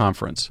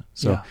conference.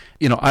 So,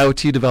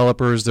 IoT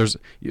developers, there's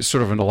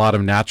sort of a lot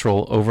of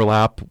natural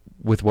overlap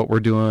with what we're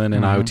doing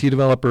and IoT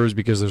developers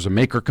because there's a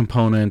maker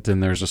component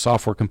and there's a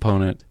software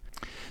component.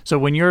 So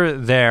when you're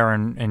there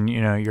and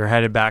you're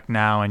headed back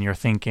now and you're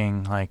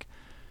thinking like,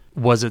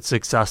 was it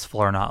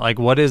successful or not? Like,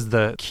 what is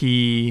the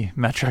key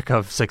metric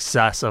of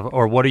success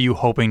or what are you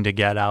hoping to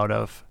get out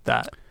of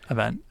that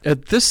event?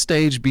 At this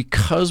stage,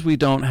 because we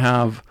don't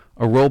have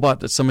a robot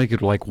that somebody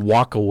could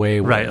walk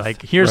away with. Right,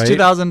 like here's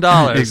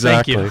 $2,000.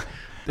 Exactly. Thank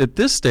you. At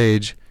this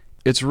stage,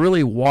 it's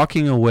really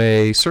walking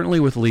away, certainly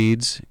with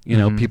leads.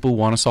 People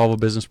want to solve a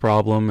business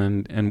problem,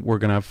 and we're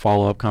going to have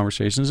follow-up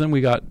conversations, and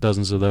we got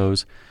dozens of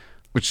those,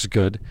 which is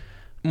good.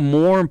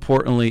 More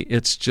importantly,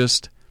 it's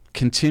just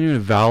continuing to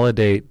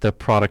validate the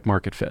product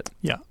market fit.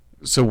 Yeah.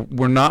 So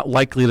we're not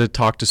likely to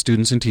talk to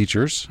students and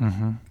teachers,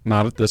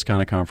 not at this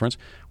kind of conference.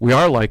 We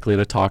are likely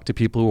to talk to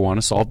people who want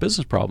to solve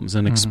business problems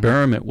and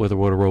experiment with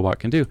what a robot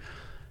can do.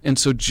 And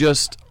so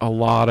just a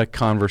lot of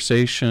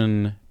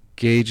conversation,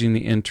 gauging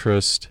the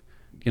interest,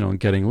 and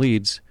getting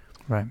leads.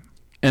 Right.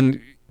 And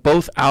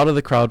both out of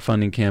the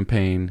crowdfunding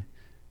campaign,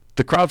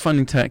 the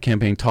crowdfunding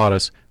campaign taught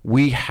us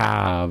we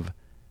have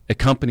a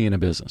company and a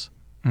business.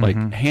 Like,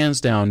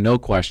 hands down, no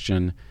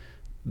question,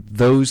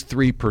 those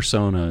 3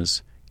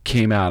 personas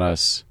came at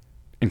us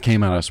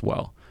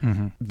well.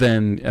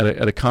 Then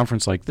at a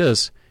conference like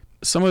this,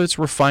 some of it's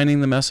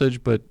refining the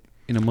message, but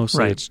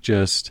mostly it's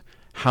just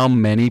how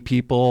many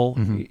people,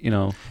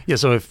 Yeah,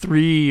 so if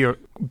 3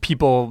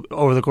 people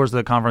over the course of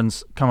the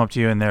conference come up to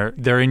you and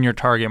they're in your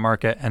target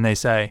market and they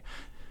say,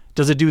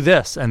 does it do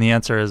this? And the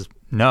answer is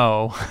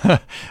no.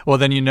 Well,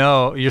 then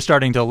you're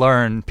starting to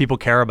learn people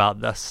care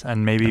about this,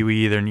 and maybe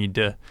we either need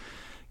to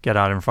get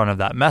out in front of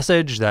that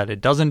message that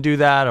it doesn't do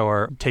that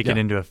or take it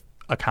into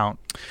account.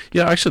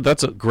 Yeah, actually,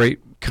 that's a great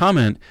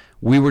comment.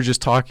 We were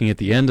just talking at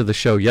the end of the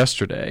show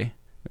yesterday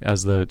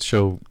as the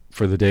show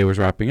for the day was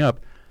wrapping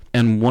up.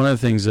 And one of the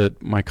things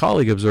that my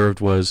colleague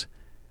observed was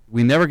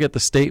we never get the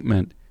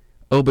statement,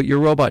 oh, but your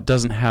robot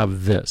doesn't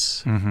have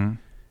this. Mm-hmm.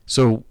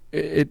 So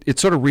it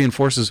sort of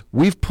reinforces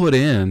we've put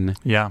in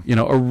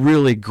a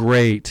really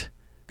great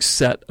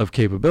set of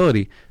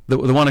capability. The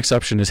one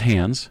exception is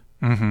hands,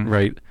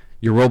 right?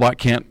 Your robot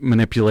can't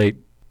manipulate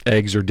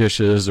eggs or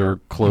dishes or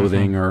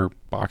clothing or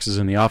boxes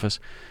in the office,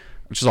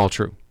 which is all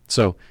true.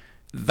 So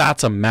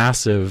that's a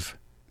massive,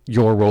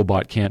 your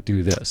robot can't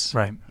do this.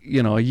 Right.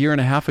 A year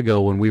and a half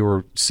ago when we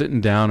were sitting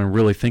down and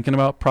really thinking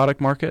about product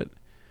market,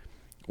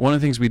 one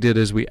of the things we did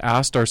is we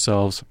asked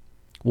ourselves,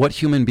 what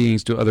human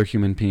beings do other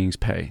human beings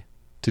pay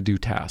to do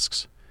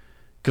tasks?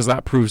 Because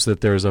that proves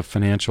that there's a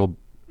financial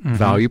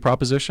value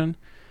proposition.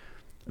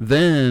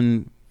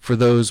 Then for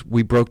those,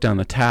 we broke down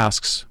the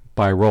tasks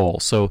by role.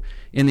 So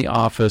in the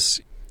office,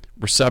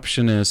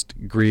 receptionist,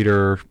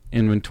 greeter,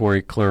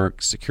 inventory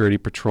clerk, security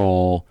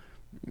patrol,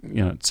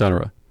 et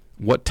cetera.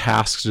 What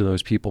tasks do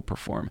those people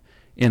perform?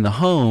 In the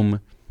home,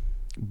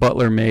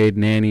 butler, maid,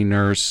 nanny,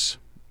 nurse,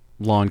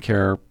 lawn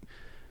care,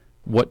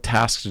 what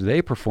tasks do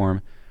they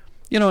perform?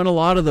 And a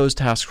lot of those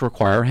tasks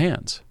require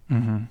hands.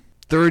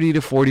 30 to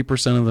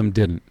 40% of them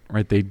didn't,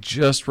 right? They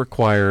just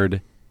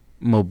required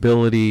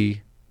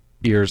mobility,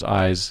 ears,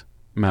 eyes,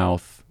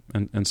 mouth,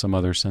 and some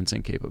other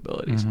sensing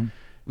capabilities.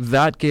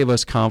 That gave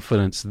us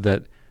confidence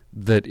that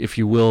if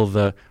you will,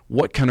 the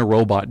what can a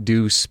robot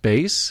do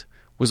space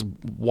was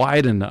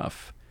wide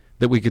enough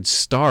that we could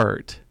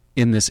start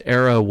in this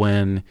era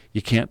when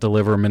you can't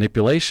deliver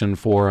manipulation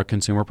for a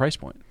consumer price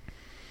point.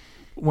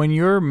 When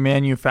you're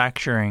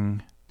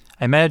manufacturing,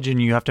 I imagine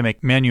you have to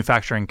make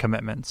manufacturing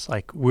commitments.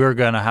 Like, we're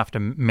going to have to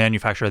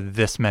manufacture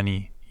this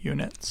many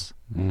units.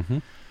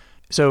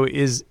 So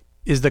is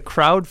the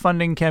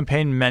crowdfunding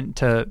campaign meant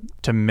to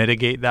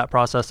mitigate that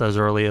process as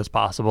early as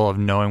possible of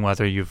knowing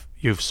whether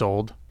you've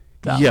sold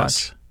that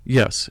much?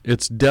 Yes.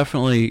 It's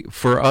definitely,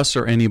 for us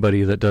or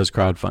anybody that does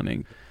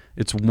crowdfunding,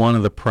 it's one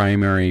of the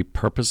primary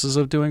purposes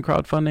of doing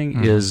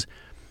crowdfunding is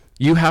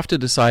you have to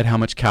decide how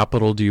much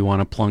capital do you want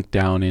to plunk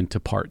down into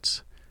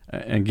parts.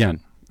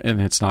 Again,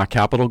 and it's not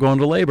capital going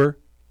to labor.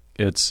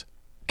 It's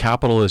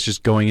capital is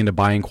just going into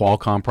buying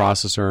Qualcomm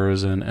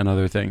processors and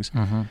other things.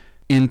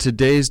 In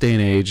today's day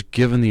and age,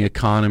 given the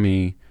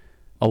economy,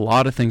 a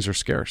lot of things are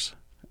scarce.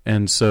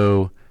 And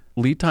so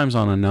lead times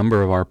on a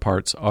number of our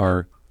parts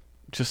are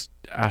just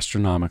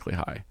astronomically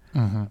high.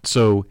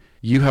 So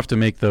you have to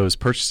make those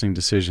purchasing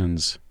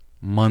decisions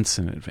months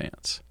in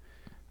advance.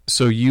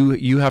 So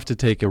you have to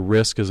take a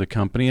risk as a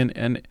company,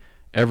 and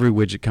every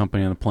widget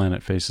company on the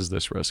planet faces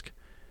this risk.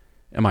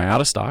 Am I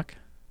out of stock,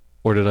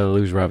 or did I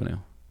lose revenue?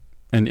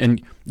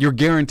 And you're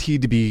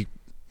guaranteed to be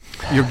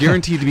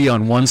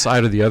on one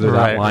side or the other of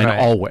that line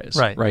always.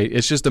 Right.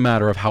 It's just a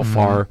matter of how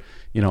far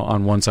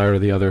on one side or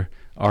the other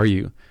are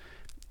you.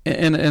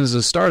 And as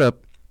a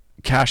startup,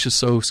 cash is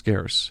so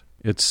scarce.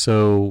 It's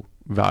so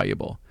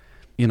valuable,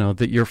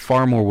 that you're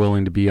far more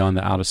willing to be on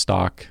the out of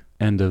stock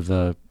end of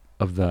the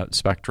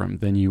spectrum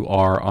than you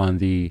are on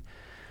the,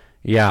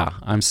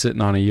 I'm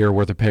sitting on a year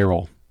worth of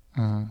payroll.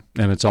 And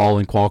it's all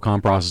in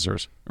Qualcomm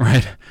processors,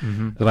 right?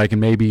 That I can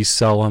maybe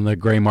sell on the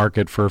gray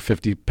market for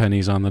 50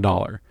 pennies on the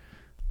dollar.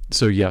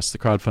 So yes, the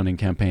crowdfunding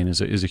campaign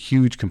is a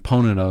huge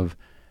component of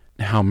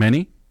how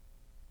many,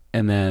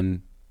 and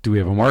then do we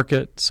have a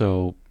market?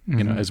 So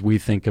as we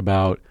think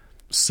about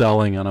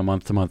selling on a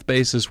month-to-month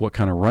basis, what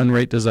kind of run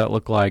rate does that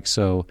look like?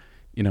 So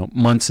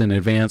months in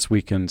advance,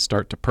 we can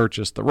start to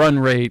purchase the run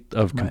rate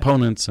of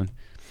components. And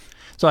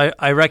so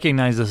I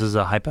recognize this is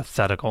a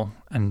hypothetical,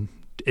 and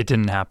it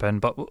didn't happen,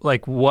 but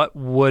like, what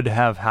would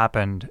have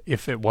happened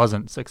if it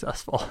wasn't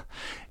successful?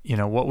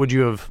 What would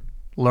you have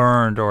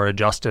learned or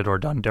adjusted or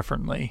done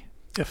differently?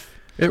 If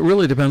it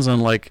really depends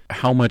on like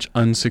how much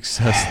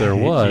unsuccess there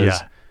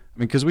was.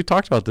 Because we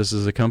talked about this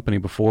as a company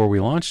before we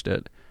launched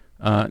it.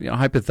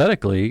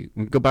 Hypothetically,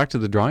 go back to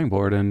the drawing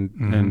board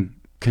and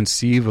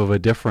conceive of a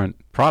different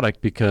product,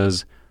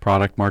 because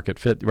product market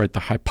fit, right?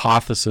 The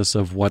hypothesis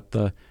of what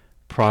the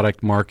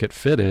product market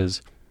fit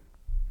is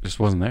just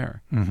wasn't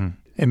there.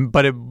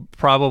 But it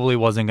probably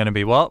wasn't going to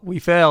be, well, we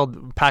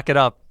failed, pack it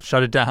up,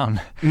 shut it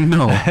down.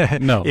 No.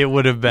 It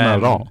would have been, not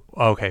at all.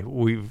 Okay,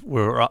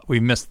 we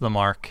missed the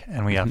mark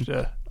and we have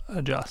to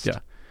adjust. Yeah,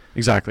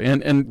 exactly.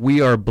 And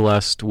we are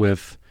blessed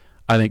with,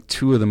 I think,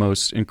 two of the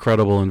most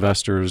incredible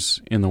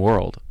investors in the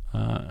world,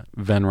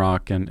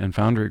 Venrock and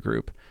Foundry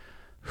Group,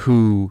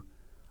 who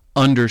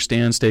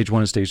understand stage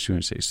 1 and stage 2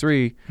 and stage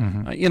 3.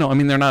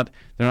 They're not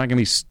going to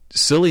be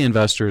silly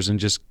investors and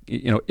just,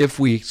 if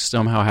we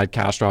somehow had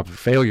catastrophic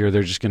failure,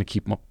 they're just going to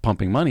keep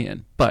pumping money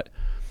in. But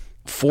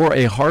for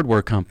a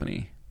hardware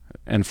company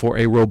and for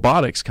a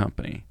robotics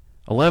company,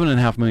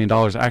 $11.5 million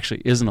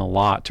actually isn't a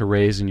lot to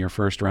raise in your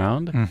first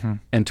round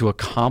and to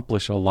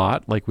accomplish a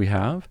lot like we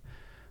have.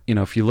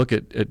 If you look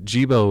at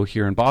Jibo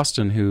here in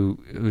Boston,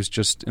 who's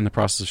just in the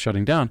process of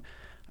shutting down,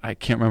 I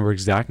can't remember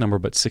exact number,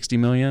 but 60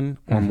 million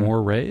or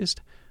more raised.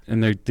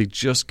 And they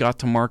just got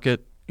to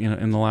market,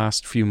 in the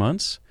last few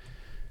months.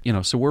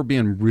 So we're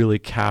being really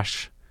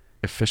cash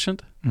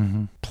efficient.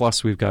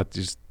 Plus we've got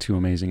these two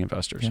amazing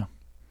investors. Yeah.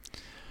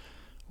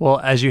 Well,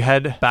 as you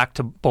head back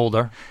to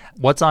Boulder,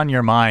 what's on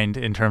your mind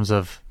in terms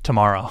of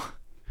tomorrow?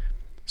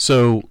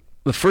 So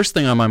the first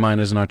thing on my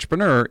mind as an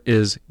entrepreneur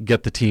is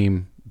get the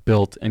team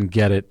built and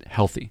get it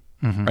healthy,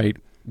 right?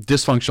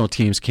 Dysfunctional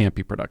teams can't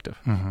be productive,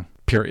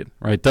 period,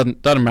 right?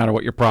 Doesn't matter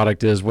what your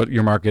product is, what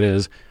your market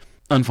is.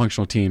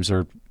 Unfunctional teams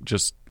are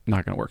just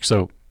not going to work.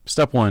 So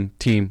step one,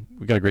 team,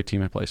 we got a great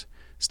team in place.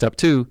 Step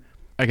two,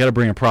 I got to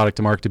bring a product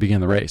to market to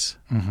begin the race.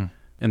 And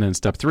then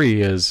step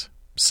three is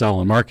sell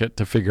and market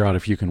to figure out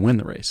if you can win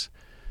the race.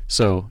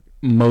 So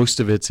most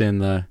of it's in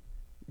the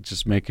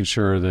just making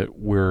sure that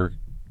we're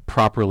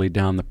properly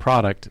down the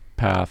product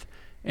path,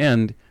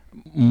 and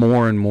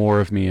more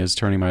of me is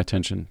turning my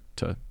attention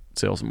to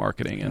sales and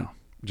marketing and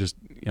just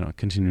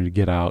continue to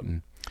get out.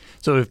 And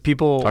so if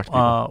people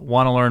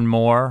want to learn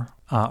more,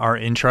 are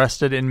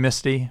interested in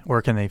Misty,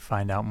 where can they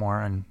find out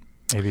more? And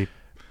maybe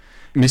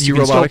Misty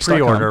Robotics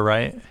pre-order,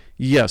 right?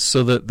 Yes.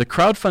 So the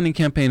crowdfunding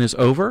campaign is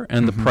over,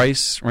 and the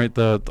price, right,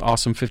 the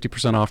awesome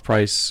 50% off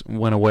price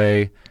went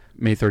away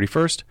May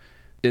 31st.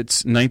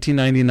 It's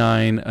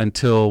 $19.99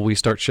 until we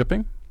start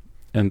shipping,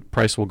 and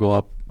price will go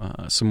up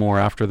some more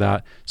after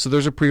that. So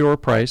there's a pre-order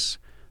price,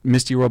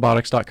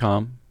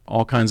 mistyrobotics.com,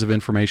 all kinds of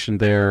information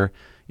there,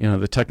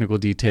 the technical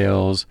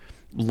details,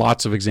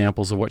 lots of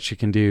examples of what you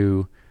can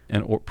do,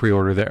 and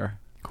pre-order there.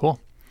 Cool.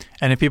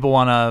 And if people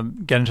want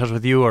to get in touch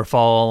with you or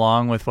follow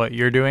along with what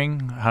you're doing,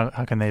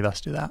 how can they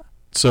best do that?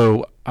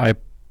 So I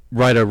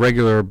write a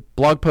regular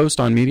blog post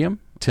on Medium,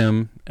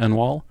 Tim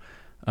Enwall.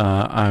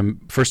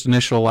 I'm first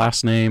initial,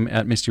 last name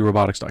at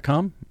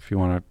mistyrobotics.com. If you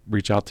want to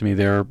reach out to me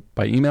there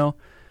by email.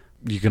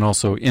 You can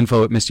also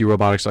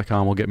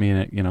info@mistyrobotics.com will get me in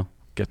it,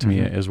 get to me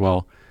as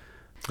well.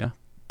 Yeah.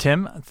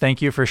 Tim,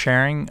 thank you for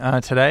sharing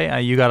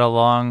today. You got a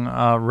long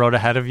road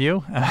ahead of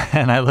you,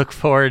 and I look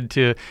forward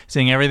to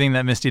seeing everything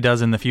that Misty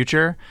does in the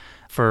future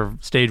for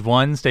stage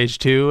 1, stage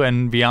 2,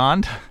 and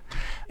beyond.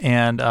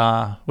 And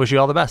wish you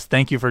all the best.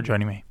 Thank you for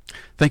joining me.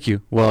 Thank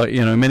you. Well,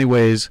 in many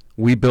ways,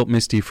 we built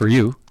Misty for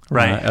you,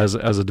 right? As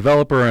a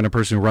developer and a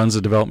person who runs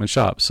a development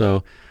shop.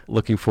 So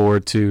looking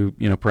forward to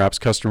perhaps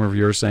customer of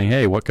yours saying,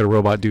 "Hey, what could a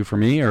robot do for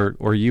me?"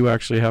 Or you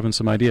actually having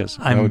some ideas.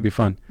 That would be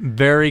fun.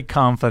 Very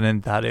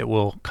confident that it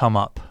will come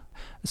up.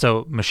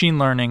 So machine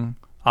learning,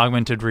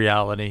 augmented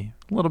reality,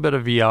 a little bit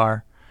of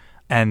VR,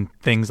 and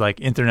things like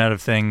Internet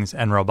of Things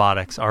and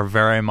robotics are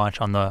very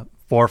much on the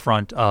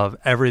forefront of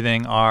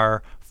everything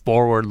our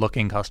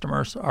forward-looking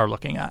customers are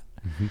looking at.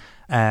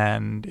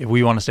 And if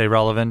we want to stay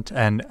relevant,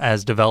 and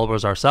as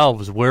developers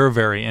ourselves, we're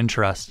very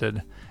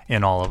interested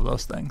in all of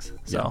those things.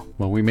 So,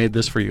 well, we made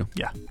this for you.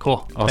 Yeah,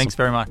 cool. Awesome. Thanks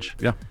very much.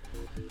 Yeah.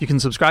 You can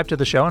subscribe to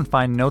the show and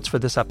find notes for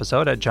this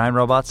episode at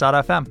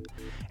giantrobots.fm.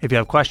 If you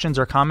have questions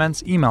or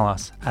comments, email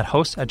us at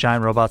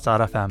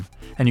host@giantrobots.fm.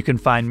 And you can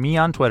find me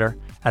on Twitter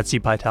at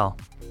cpytel.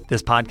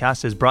 This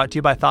podcast is brought to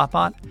you by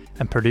Thoughtbot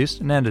and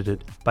produced and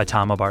edited by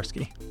Tom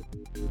Obarski.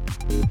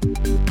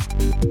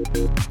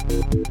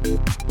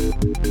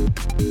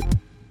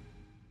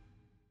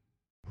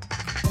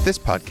 This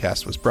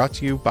podcast was brought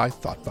to you by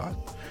Thoughtbot.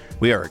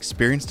 We are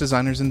experienced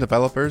designers and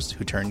developers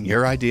who turn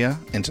your idea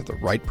into the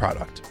right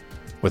product.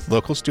 With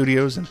local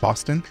studios in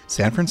Boston,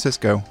 San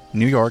Francisco,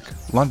 New York,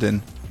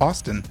 London,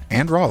 Austin,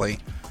 and Raleigh,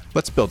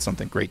 let's build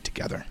something great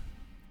together.